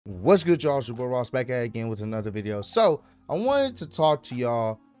What's good, y'all? It's your boy Ross back at it again with another video. So I wanted to talk to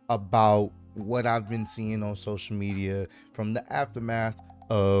y'all about what I've been seeing on social media from the aftermath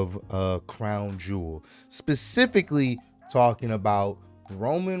of Crown Jewel, specifically talking about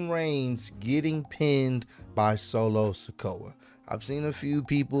Roman Reigns getting pinned by Solo Sikoa. I've seen a few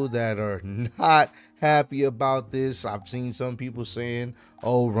people that are not happy about this. I've seen some people saying,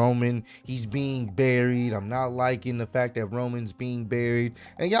 oh, Roman, he's being buried. I'm not liking the fact that Roman's being buried.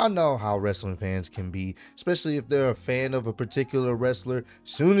 And y'all know how wrestling fans can be, especially if they're a fan of a particular wrestler.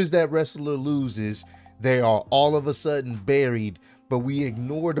 Soon as that wrestler loses, they are all of a sudden buried. But we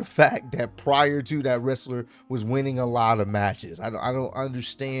ignore the fact that prior to that wrestler was winning a lot of matches. I don't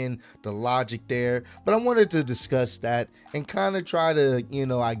understand the logic there, but I wanted to discuss that and kind of try to,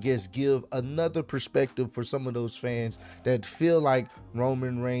 I guess give another perspective for some of those fans that feel like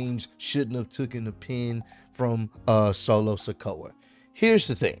Roman Reigns shouldn't have taken the pin from Solo Sikoa. Here's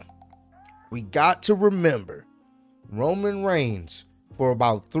the thing. We got to remember Roman Reigns for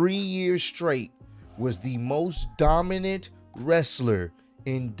about 3 years straight was the most dominant wrestler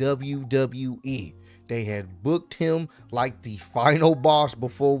in WWE. They had booked him like the final boss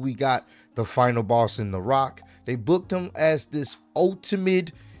before we got the final boss in The Rock. They booked him as this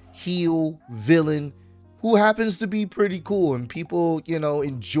ultimate heel villain who happens to be pretty cool, and people,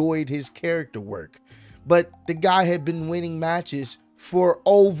 enjoyed his character work. But the guy had been winning matches for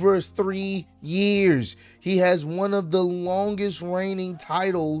over 3 years. He has one of the longest reigning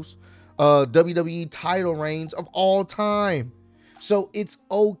titles, WWE title reigns of all time. So it's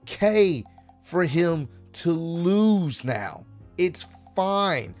okay for him to lose now. It's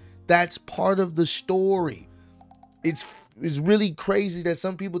fine. That's part of the story. It's really crazy that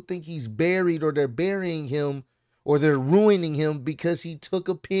some people think he's buried, or they're burying him, or they're ruining him because he took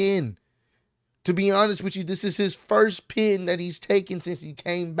a pin. To be honest with you, this is his first pin that he's taken since he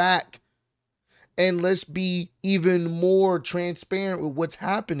came back. And let's be even more transparent with what's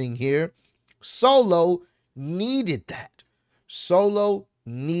happening here. Solo needed that. Solo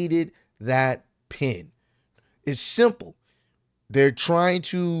needed that pin. It's simple. They're trying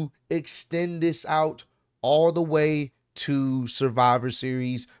to extend this out all the way to Survivor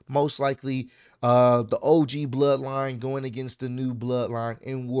Series. Most likely the OG bloodline going against the new bloodline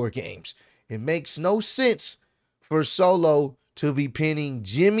in War Games. It makes no sense for Solo to be pinning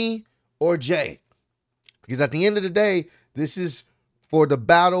Jimmy or Jay. Because at the end of the day, this is for the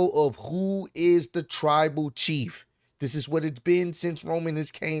battle of who is the tribal chief. This is what it's been since Roman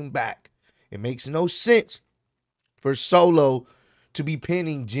has came back. It makes no sense for Solo to be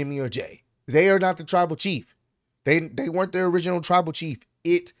pinning Jimmy or Jay. They are not the tribal chief. They weren't their original tribal chief.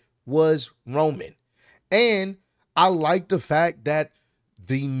 It was Roman. And I like the fact that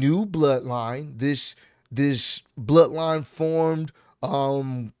the new bloodline, this bloodline formed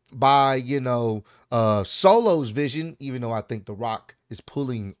by, Solo's vision, even though I think The Rock is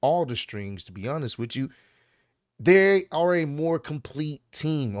pulling all the strings, to be honest with you, they are a more complete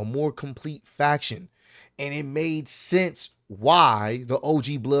team, a more complete faction. And it made sense why the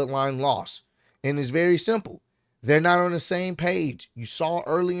OG bloodline lost. And it's very simple. They're not on the same page. You saw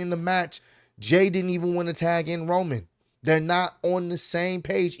early in the match, Jay didn't even want to tag in Roman. They're not on the same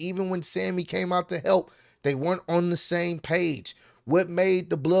page. Even when Sammy came out to help, they weren't on the same page. What made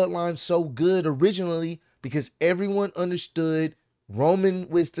the bloodline so good originally, because everyone understood Roman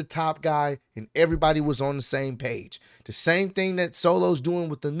was the top guy and everybody was on the same page. The same thing that Solo's doing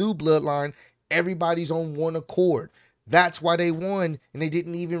with the new bloodline, everybody's on one accord. That's why they won, and they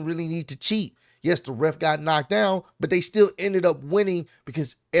didn't even really need to cheat. Yes, the ref got knocked down, but they still ended up winning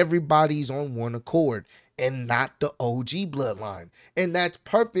because everybody's on one accord and not the OG bloodline. And that's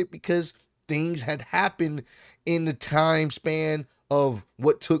perfect because things had happened in the time span of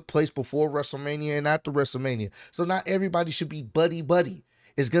what took place before WrestleMania and after WrestleMania. So not everybody should be buddy-buddy.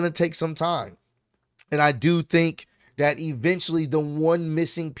 It's going to take some time. And I do think that eventually the one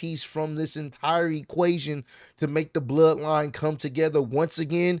missing piece from this entire equation to make the bloodline come together once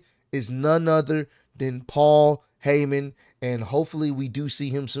again is none other than Paul Heyman. And hopefully we do see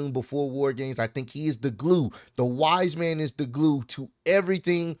him soon before War Games. I think he is the glue. The wise man is the glue to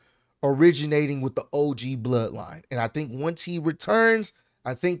everything originating with the OG bloodline. And I think once he returns,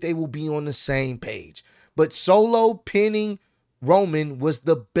 I think they will be on the same page. But Solo pinning Roman was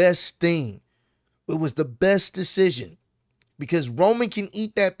the best thing. It was the best decision because Roman can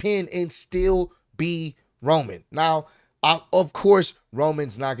eat that pin and still be Roman. Now, of course,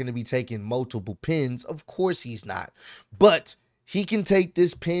 Roman's not going to be taking multiple pins. Of course he's not. But he can take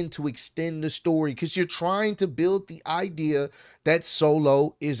this pin to extend the story because you're trying to build the idea that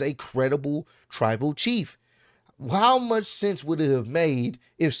Solo is a credible tribal chief. How much sense would it have made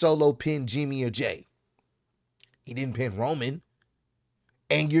if Solo pinned Jimmy or Jay? He didn't pin Roman.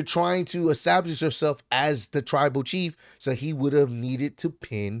 And you're trying to establish yourself as the tribal chief, so he would have needed to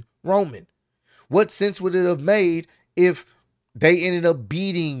pin Roman. What sense would it have made if they ended up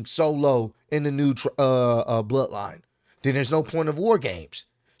beating Solo in the new bloodline? Then there's no point of War Games.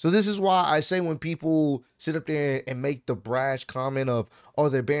 So this is why I say when people sit up there and make the brash comment of, oh,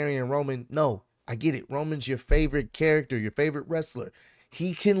 they're burying Roman. No, I get it. Roman's your favorite character, your favorite wrestler.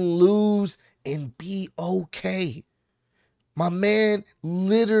 He can lose and be okay. My man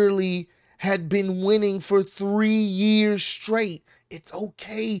literally had been winning for 3 years straight. It's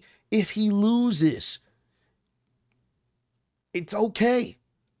okay if he loses. It's okay.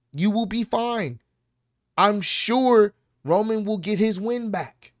 You will be fine. I'm sure Roman will get his win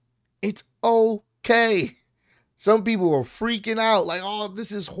back. It's okay. Some people are freaking out like, oh,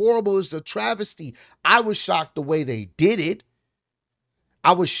 this is horrible. It's a travesty. I was shocked the way they did it.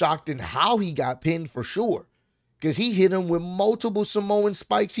 I was shocked in how he got pinned for sure. Because he hit him with multiple Samoan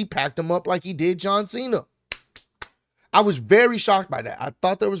spikes. He packed him up like he did John Cena. I was very shocked by that. I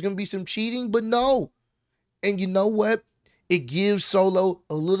thought there was going to be some cheating, but no. And you know what? It gives Solo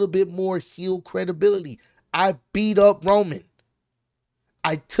a little bit more heel credibility. I beat up Roman.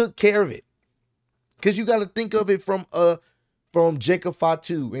 I took care of it. Because you got to think of it from Jacob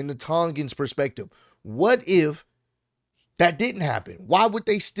Fatu and the Tongans perspective. What if that didn't happen? Why would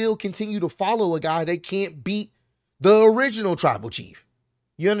they still continue to follow a guy they can't beat the original tribal chief?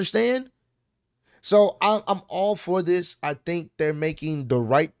 You understand? So I'm all for this. I think they made the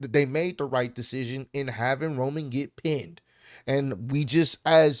right decision in having Roman get pinned. And we just,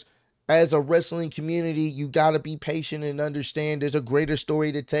 as a wrestling community, you got to be patient and understand there's a greater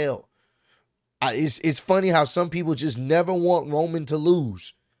story to tell. It's funny how some people just never want Roman to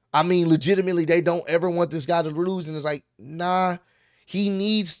lose. I mean, legitimately, they don't ever want this guy to lose. And it's like, nah, he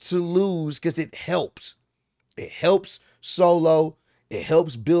needs to lose because it helps. It helps Solo. It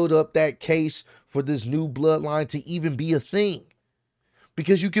helps build up that case for this new bloodline to even be a thing.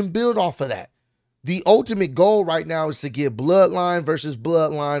 Because you can build off of that. The ultimate goal right now is to get bloodline versus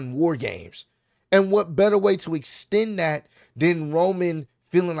bloodline War Games. And what better way to extend that than Roman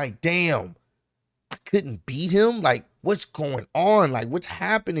feeling like, damn, I couldn't beat him? Like, what's going on? Like, what's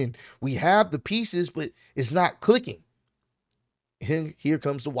happening? We have the pieces, but it's not clicking. And here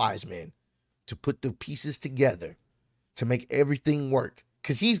comes the wise man to put the pieces together to make everything work.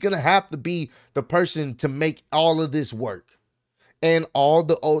 Because he's going to have to be the person to make all of this work. And all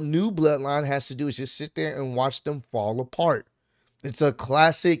the old new bloodline has to do is just sit there and watch them fall apart. It's a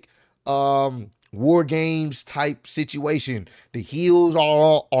classic War Games type situation. The heels are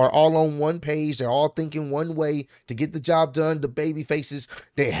all on one page. They're all thinking one way to get the job done. The baby faces,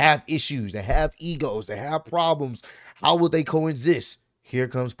 they have issues. They have egos. They have problems. How will they coexist? Here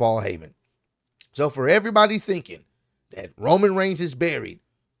comes Paul Heyman. So for everybody thinking that Roman Reigns is buried,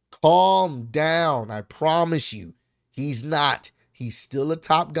 calm down. I promise you, he's not. He's still a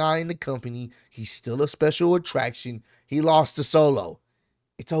top guy in the company. He's still a special attraction. He lost to Solo.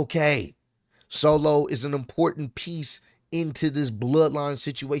 It's okay. Solo is an important piece into this bloodline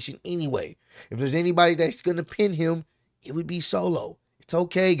situation anyway. If there's anybody that's going to pin him, it would be Solo. It's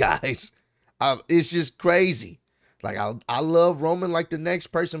okay, guys. It's just crazy. Like, I love Roman like the next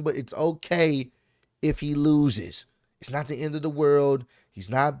person, but it's okay if he loses. It's not the end of the world. He's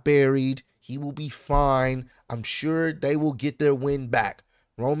not buried. He will be fine. I'm sure they will get their win back.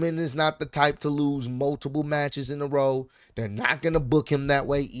 Roman is not the type to lose multiple matches in a row. They're not going to book him that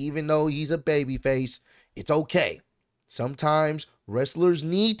way, even though he's a babyface. It's okay. Sometimes wrestlers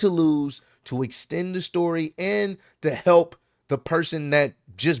need to lose to extend the story and to help the person that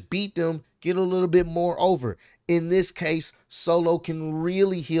just beat them get a little bit more over. In this case, Solo can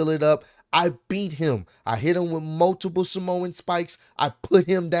really heal it up. I beat him. I hit him with multiple Samoan spikes. I put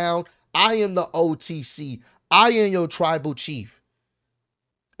him down. I am the OTC. I am your tribal chief.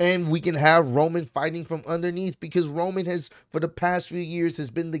 And we can have Roman fighting from underneath because Roman has, for the past few years,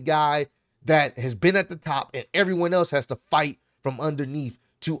 has been the guy that has been at the top and everyone else has to fight from underneath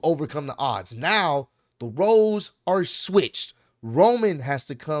to overcome the odds. Now, the roles are switched. Roman has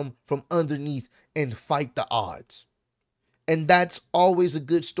to come from underneath and fight the odds. And that's always a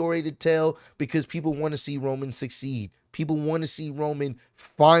good story to tell because people want to see Roman succeed. People want to see Roman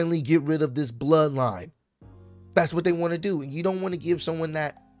finally get rid of this bloodline. That's what they want to do. And you don't want to give someone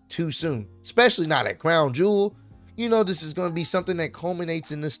that too soon, especially not at Crown Jewel. You know, this is going to be something that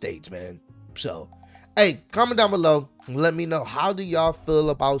culminates in the States, man. So, hey, comment down below and let me know, how do y'all feel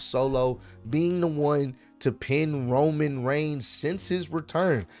about Solo being the one to pin Roman Reigns since his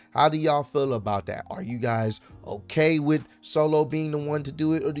return. How do y'all feel about that? Are you guys okay with Solo being the one to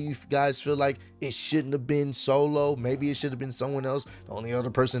do it, or do you guys feel like it shouldn't have been Solo? Maybe it should have been someone else. The only other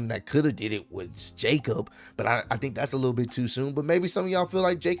person that could have did it was Jacob, but I think that's a little bit too soon. But maybe some of y'all feel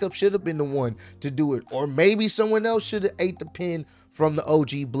like Jacob should have been the one to do it, or maybe someone else should have ate the pin from the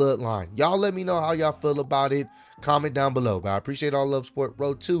OG bloodline. Y'all let me know how y'all feel about it. Comment down below. But I appreciate all love, support.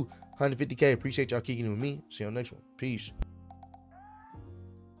 Road to 150K. Appreciate y'all kicking it with me. See you on the next one. Peace.